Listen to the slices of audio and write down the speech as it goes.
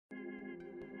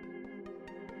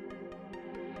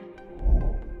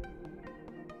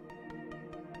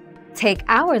Take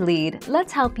our lead,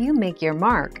 let's help you make your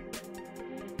mark.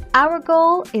 Our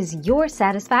goal is your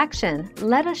satisfaction.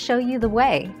 Let us show you the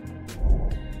way.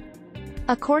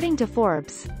 According to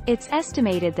Forbes, it's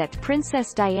estimated that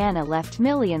Princess Diana left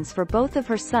millions for both of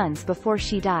her sons before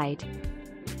she died.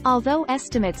 Although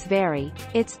estimates vary,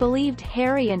 it's believed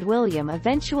Harry and William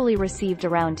eventually received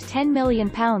around £10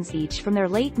 million each from their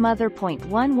late mother.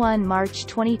 11 March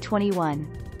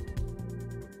 2021.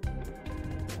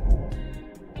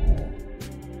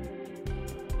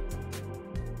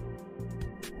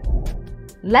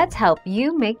 Let's help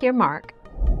you make your mark.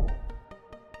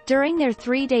 During their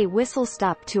 3-day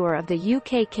whistle-stop tour of the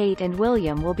UK, Kate and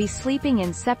William will be sleeping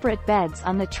in separate beds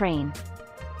on the train.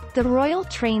 The Royal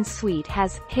Train suite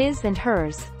has his and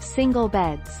hers single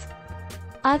beds.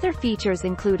 Other features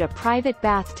include a private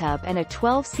bathtub and a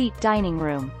 12-seat dining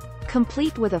room,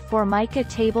 complete with a Formica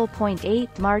table.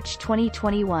 8 March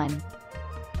 2021.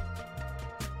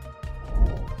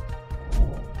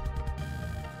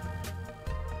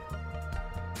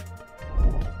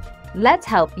 Let's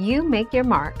help you make your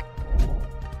mark.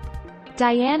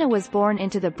 Diana was born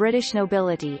into the British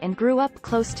nobility and grew up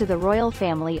close to the royal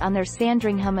family on their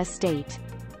Sandringham estate.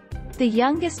 The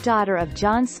youngest daughter of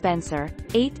John Spencer,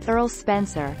 8th Earl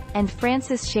Spencer, and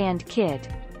Frances Shand Kidd,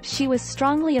 she was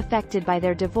strongly affected by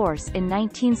their divorce in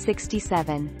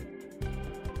 1967.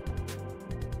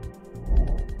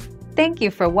 Thank you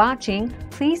for watching.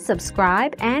 Please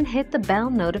subscribe and hit the bell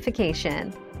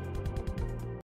notification.